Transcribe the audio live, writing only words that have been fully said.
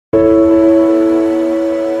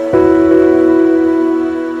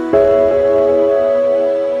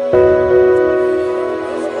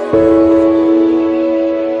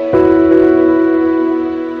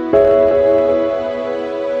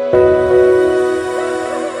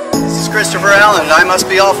Christopher Allen, and I must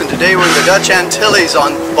be off, and today we're in the Dutch Antilles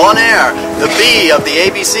on Bonaire, the B of the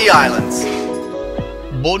ABC Islands.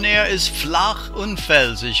 Bonaire ist flach und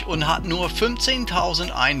felsig und hat nur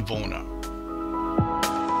 15.000 Einwohner.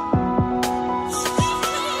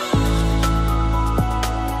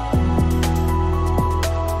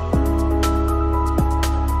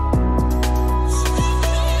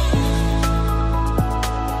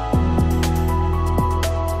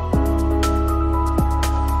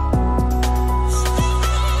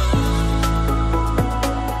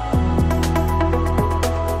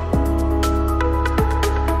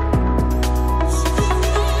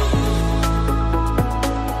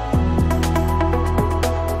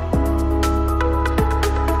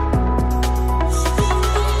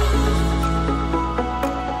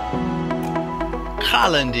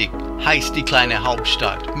 Kralendik heißt die kleine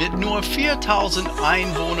Hauptstadt mit nur 4.000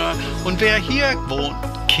 Einwohnern und wer hier wohnt,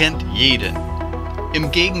 kennt jeden.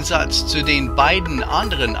 Im Gegensatz zu den beiden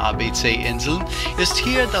anderen ABC-Inseln ist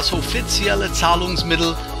hier das offizielle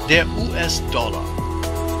Zahlungsmittel der US-Dollar.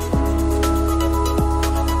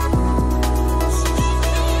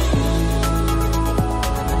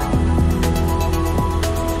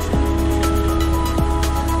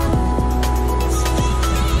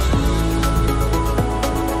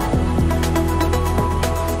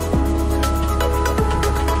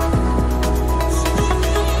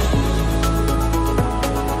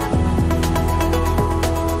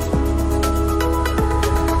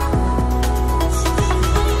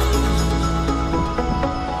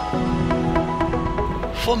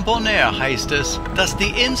 Von Bonaire heißt es, dass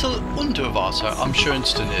die Insel unter Wasser am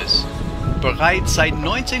schönsten ist. Bereits seit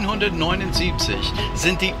 1979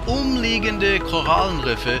 sind die umliegenden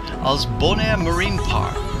Korallenriffe als Bonaire Marine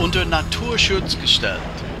Park unter Naturschutz gestellt.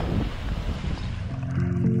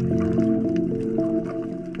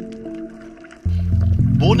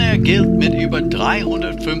 Bonaire gilt mit über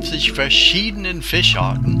 350 verschiedenen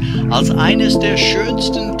Fischarten als eines der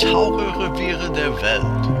schönsten Taucherreviere der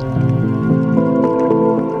Welt.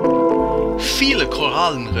 Viele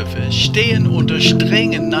Korallenriffe stehen unter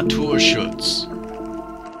strengen Naturschutz.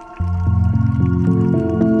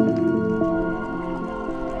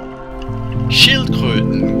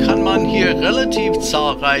 Schildkröten kann man hier relativ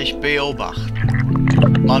zahlreich beobachten.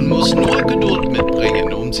 Man muss nur Geduld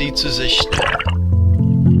mitbringen, um sie zu sichten.